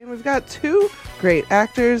We've got two great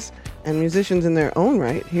actors and musicians in their own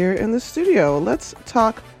right here in the studio. Let's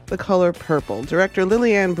talk The Color Purple. Director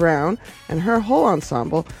Lillian Brown and her whole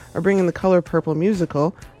ensemble are bringing The Color Purple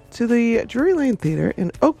musical to the Drury Lane Theater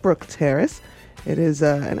in Oakbrook Terrace. It is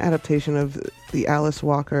an adaptation of the Alice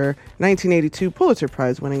Walker 1982 Pulitzer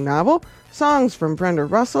Prize-winning novel. Songs from Brenda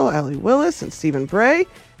Russell, Allie Willis, and Stephen Bray,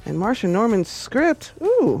 and Marsha Norman's script.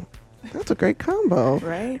 Ooh, that's a great combo.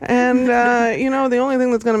 Right. And, the only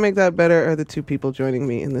thing that's going to make that better are the two people joining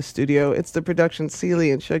me in the studio. It's the production Celie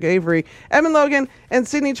and Shug Avery, Evan Logan, and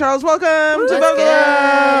Sydney Charles. Welcome to Vogue.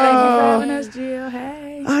 Thank you for having us, Jill.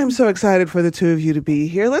 Hey. I'm so excited for the two of you to be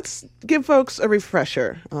here. Let's give folks a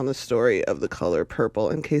refresher on the story of The Color Purple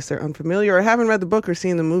in case they're unfamiliar or haven't read the book or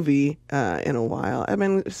seen the movie in a while.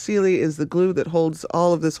 Evan, Celie is the glue that holds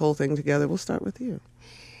all of this whole thing together. We'll start with you.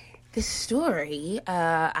 The story,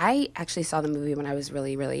 I actually saw the movie when I was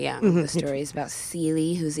really, really young. The story is about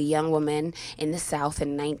Celie, who's a young woman in the South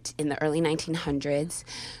in the early 1900s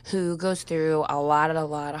who goes through a lot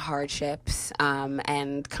of hardships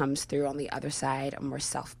and comes through on the other side a more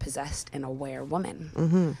self-possessed and aware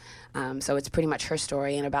woman. So it's pretty much her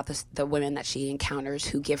story and about the women that she encounters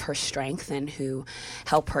who give her strength and who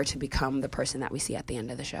help her to become the person that we see at the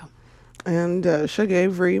end of the show. And Shug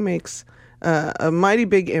Avery makes a mighty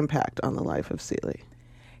big impact on the life of Celie.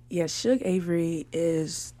 Yes, Shug Avery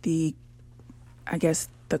is the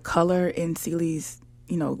color in Celie's,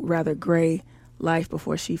 rather gray life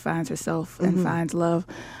before she finds herself and finds love.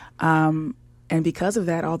 And because of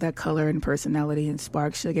that, all that color and personality and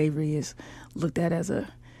spark, Shug Avery is looked at as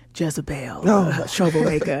a Jezebel, a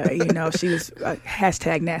troublemaker. She was a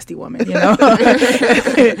 #nasty woman,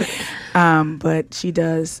 but she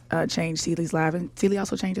does change Celie's life, and Celie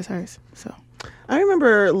also changes hers. So I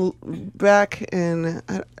remember back in,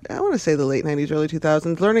 I want to say the late 90s, early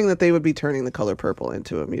 2000s, learning that they would be turning The Color Purple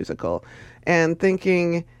into a musical and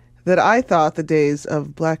thinking that I thought the days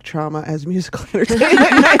of black trauma as musical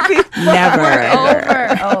entertainment might be never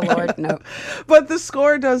over. Oh, Lord, no. But the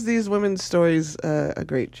score does these women's stories a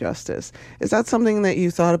great justice. Is that something that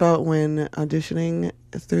you thought about when auditioning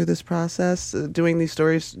through this process, doing these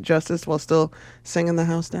stories justice while still singing the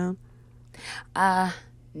house down?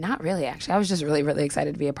 Not really, actually. I was just really, really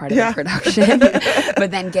excited to be a part of the production.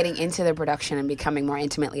 But then getting into the production and becoming more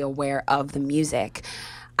intimately aware of the music,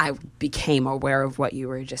 I became aware of what you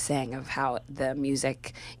were just saying, of how the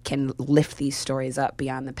music can lift these stories up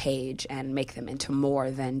beyond the page and make them into more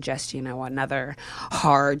than just, another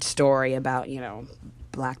hard story about,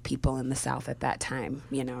 black people in the South at that time.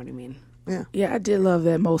 You know what I mean? Yeah. Yeah, I did love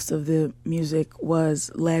that most of the music was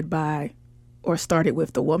led by or started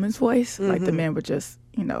with the woman's voice. Like the men were just,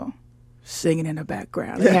 singing in the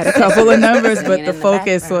background. They had a couple of numbers, but the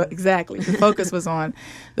focus was on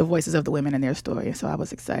the voices of the women and their story. So I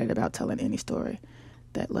was excited about telling any story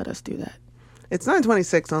that let us do that. It's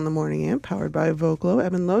 9:26 on the Morning Amp, powered by Voclo.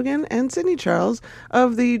 Evan Logan and Sydney Charles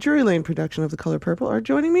of the Drury Lane production of The Color Purple are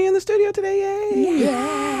joining me in the studio today. Yay!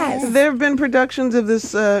 Yes! There have been productions of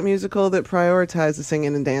this musical that prioritize the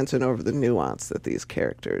singing and dancing over the nuance that these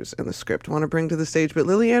characters and the script want to bring to the stage. But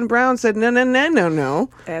Lillian Brown said, no.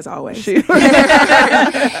 As always.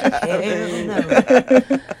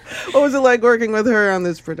 What was it like working with her on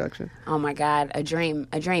this production? Oh my God, a dream.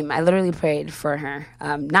 I literally prayed for her,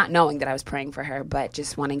 not knowing that I was praying for her, but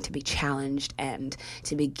just wanting to be challenged and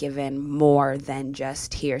to be given more than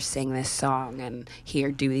just here, sing this song and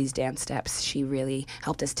here, do these dance steps. She really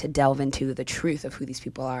helped us to delve into the truth of who these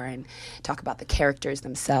people are and talk about the characters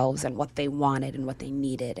themselves and what they wanted and what they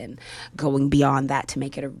needed and going beyond that to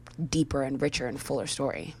make it a deeper and richer and fuller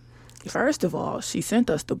story. First of all, she sent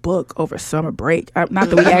us the book over summer break. Not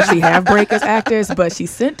that we actually have break as actors, but she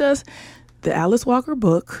sent us the Alice Walker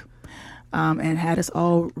book and had us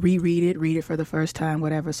all read it for the first time,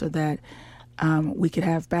 whatever, so that we could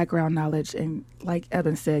have background knowledge and, like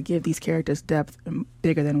Evan said, give these characters depth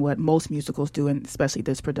bigger than what most musicals do, and especially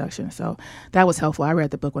this production. So that was helpful. I read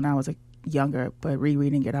the book when I was younger, but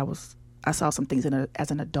rereading it, I saw some things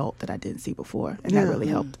as an adult that I didn't see before, and that really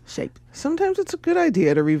helped shape. Sometimes it's a good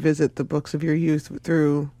idea to revisit the books of your youth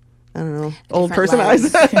through, I don't know, old person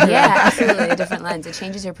eyes. Yeah, absolutely, a different lens. It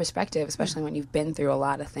changes your perspective, especially when you've been through a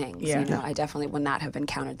lot of things. Yeah. I definitely would not have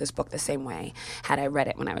encountered this book the same way had I read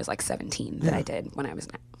it when I was like 17 that I did when I was,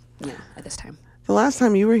 at this time. The last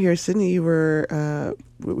time you were here, Sydney, we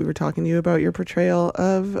were talking to you about your portrayal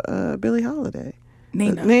of Billie Holiday.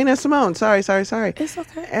 Nina Simone. Sorry. It's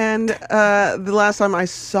okay. And the last time I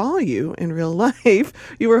saw you in real life,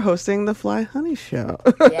 you were hosting the Fly Honey show.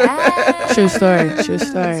 Yeah. True story.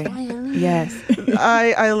 Yes.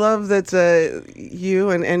 I love that you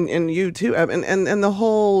and you too, and the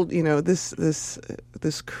whole,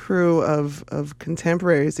 this crew of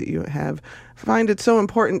contemporaries that you have find it so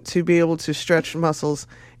important to be able to stretch muscles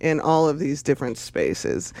in all of these different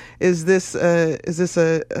spaces. Is this a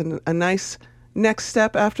nice next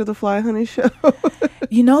step after the Fly Honey show?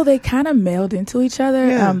 They kind of meld into each other.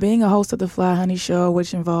 Yeah. Being a host of the Fly Honey show,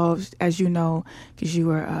 which involves, as you know, because you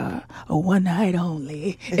were a one night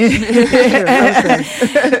only,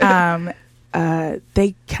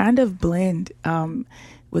 they kind of blend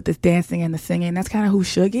with the dancing and the singing. That's kind of who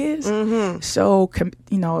Suge is. Mm-hmm. So,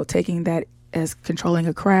 taking that as controlling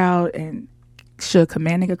a crowd and Suge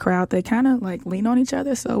commanding a crowd, they kind of like lean on each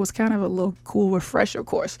other. So it was kind of a little cool refresher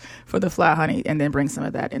course for the Fly Honey, and then bring some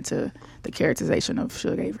of that into the characterization of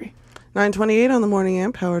Suge Avery. 9:28 on the Morning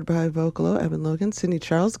Amp, powered by Vocalo, Evan Logan, Sydney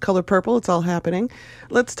Charles, Color Purple. It's all happening.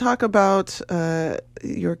 Let's talk about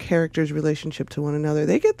your characters' relationship to one another.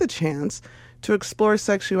 They get the chance to explore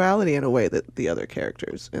sexuality in a way that the other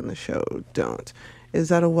characters in the show don't. Is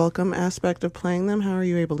that a welcome aspect of playing them? How are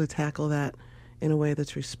you able to tackle that in a way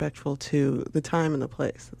that's respectful to the time and the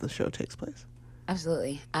place that the show takes place?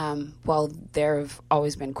 Absolutely. Well, there have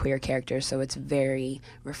always been queer characters, so it's very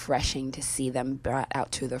refreshing to see them brought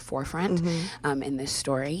out to the forefront in this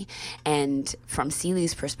story. And from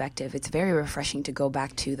Celie's perspective, it's very refreshing to go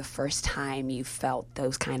back to the first time you felt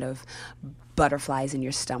those kind of butterflies in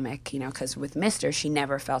your stomach, because with Mr., she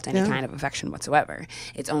never felt any kind of affection whatsoever.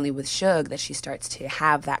 It's only with Suge that she starts to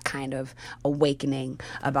have that kind of awakening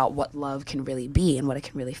about what love can really be and what it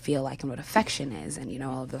can really feel like and what affection is, and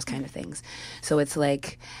all of those kind of things. So it's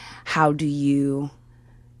like, how do you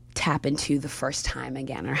tap into the first time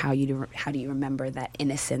again, or how do you remember that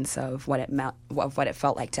innocence of what it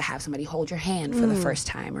felt like to have somebody hold your hand for the first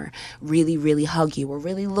time, or really, really hug you, or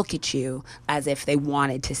really look at you as if they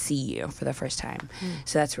wanted to see you for the first time.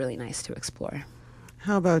 So that's really nice to explore.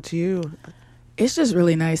 How about you? It's just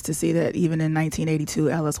really nice to see that even in 1982,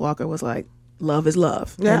 Alice Walker was like, love is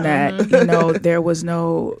love. Yeah. And that, there was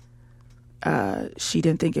no, she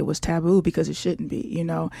didn't think it was taboo because it shouldn't be,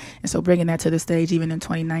 And so bringing that to the stage, even in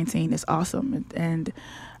 2019, is awesome. And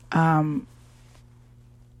I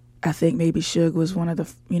think maybe Suge was one of the,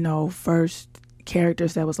 first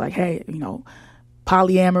characters that was like, hey,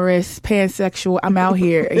 polyamorous, pansexual, I'm out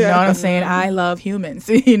here. You know what I'm saying? I love humans,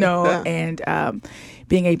 and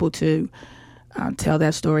being able to tell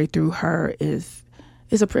that story through her is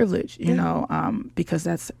a privilege, because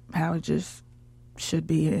that's how it just should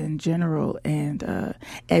be in general. And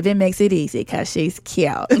Evan makes it easy because she's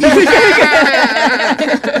cute.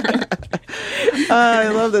 I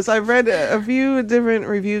love this. I've read a few different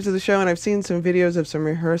reviews of the show, and I've seen some videos of some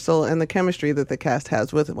rehearsal, and the chemistry that the cast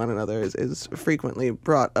has with one another is frequently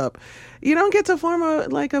brought up. You don't get to form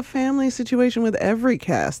a family situation with every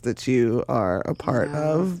cast that you are a part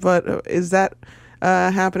of, but is that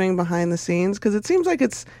happening behind the scenes? Because it seems like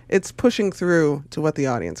it's pushing through to what the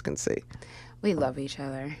audience can see. We love each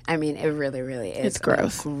other. I mean, it really, really is. It's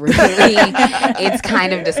gross. It's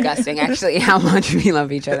kind of disgusting, actually, how much we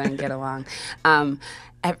love each other and get along.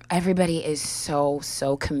 Everybody is so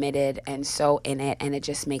committed and so in it, and it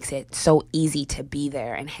just makes it so easy to be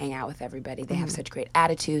there and hang out with everybody. They have such great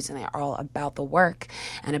attitudes, and they're all about the work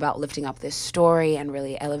and about lifting up this story and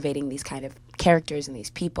really elevating these kind of characters and these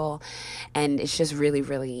people, and it's just really,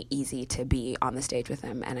 really easy to be on the stage with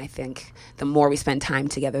them. And I think the more we spend time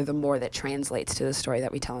together, the more that translates to the story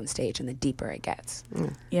that we tell on stage, and the deeper it gets.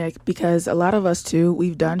 Yeah, because a lot of us too,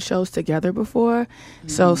 we've done shows together before,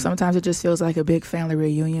 so sometimes it just feels like a big family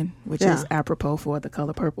reunion, which is apropos for The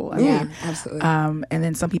Color Purple. I mean, absolutely. And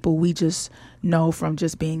then some people we just know from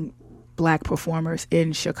just being Black performers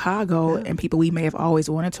in Chicago, and people we may have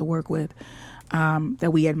always wanted to work with,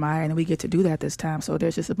 that we admire, and we get to do that this time. So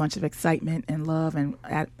there's just a bunch of excitement and love and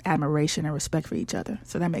admiration and respect for each other.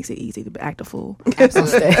 So that makes it easy to act a fool on stage.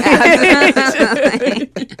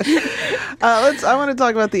 I want to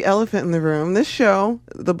talk about the elephant in the room. This show,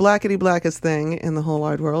 the blackety blackest thing in the whole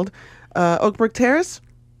wide world, Oakbrook Terrace,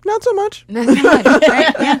 not so much. Not so much,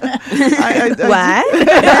 right? What?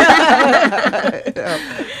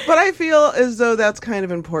 But I feel as though that's kind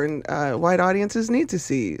of important. White audiences need to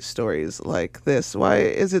see stories like this. Why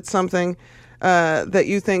is it something that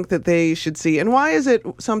you think that they should see? And why is it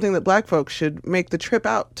something that Black folks should make the trip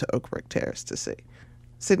out to Oakbrook Terrace to see?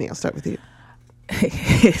 Sydney, I'll start with you.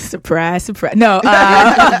 Surprise. No.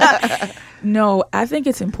 No, I think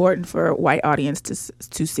it's important for a white audience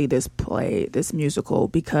to see this play, this musical,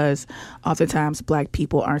 because oftentimes Black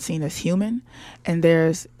people aren't seen as human, and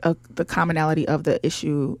there's the commonality of the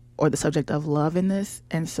issue or the subject of love in this,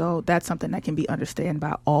 and so that's something that can be understood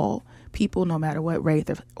by all people, no matter what race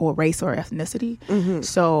or ethnicity. Mm-hmm.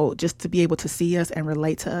 So just to be able to see us and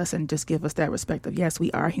relate to us and just give us that respect of, yes,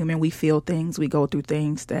 we are human, we feel things, we go through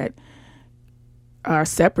things that are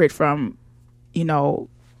separate from,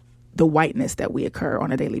 the whiteness that we occur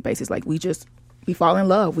on a daily basis. Like we fall in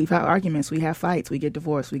love, we've had arguments, we have fights, we get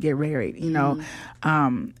divorced, we get married, and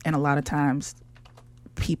a lot of times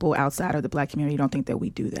people outside of the Black community don't think that we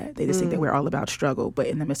do that. They just think that we're all about struggle, but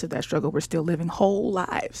in the midst of that struggle, we're still living whole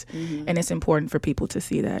lives. Mm-hmm. And it's important for people to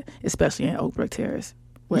see that, especially in Oak Brook Terrace,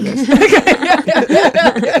 where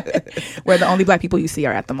the only Black people you see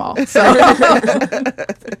are at the mall. So.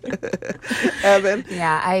 Evan?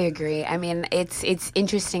 Yeah, I agree. I mean, it's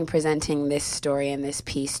interesting presenting this story and this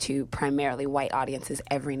piece to primarily white audiences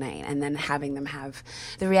every night, and then having them have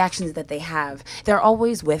the reactions that they have. They're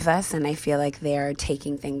always with us, and I feel like they're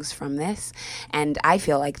taking things from this. And I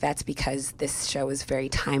feel like that's because this show is very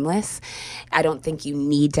timeless. I don't think you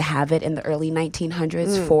need to have it in the early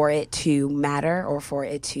 1900s for it to matter or for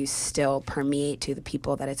it to still permeate to the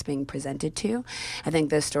people that it's being presented to. I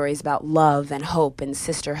think those stories about love and hope and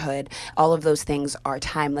sisterhood, all of those things are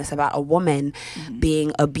timeless, about a woman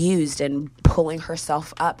being abused and pulling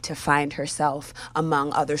herself up to find herself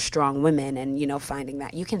among other strong women, and finding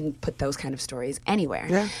that you can put those kind of stories anywhere.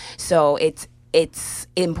 Yeah. So it's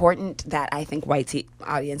important that I think white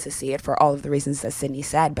audiences see it for all of the reasons that Sydney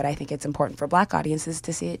said, but I think it's important for Black audiences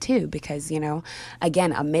to see it too, because,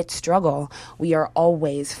 again, amidst struggle, we are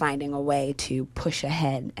always finding a way to push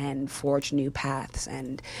ahead and forge new paths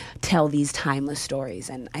and tell these timeless stories,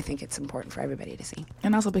 and I think it's important for everybody to see.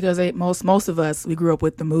 And also because most of us, we grew up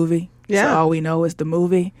with the movie, so all we know is the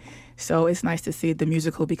movie. So it's nice to see the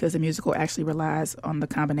musical, because the musical actually relies on the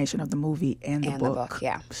combination of the movie and the book.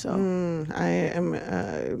 Yeah. So I am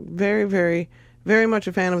very, very, very much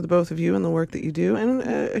a fan of the both of you and the work that you do, and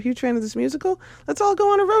a huge fan of this musical. Let's all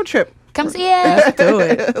go on a road trip. Come see it. Let's do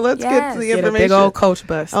it. Let's get to the information. Get a big old coach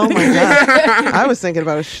bus. Oh my God. I was thinking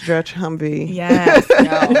about a stretch Humvee. Yes.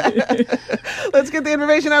 Let's get the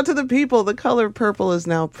information out to the people. The Color Purple is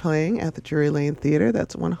now playing at the Drury Lane Theater.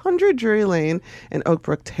 That's 100 Drury Lane in Oak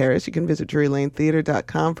Brook Terrace. You can visit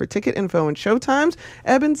drurylanetheater.com for ticket info and showtimes.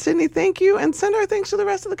 Eben, Sydney, thank you. And send our thanks to the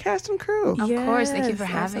rest of the cast and crew. Of course. Thank you for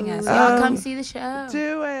having us. Y'all come see the show.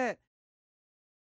 Do it.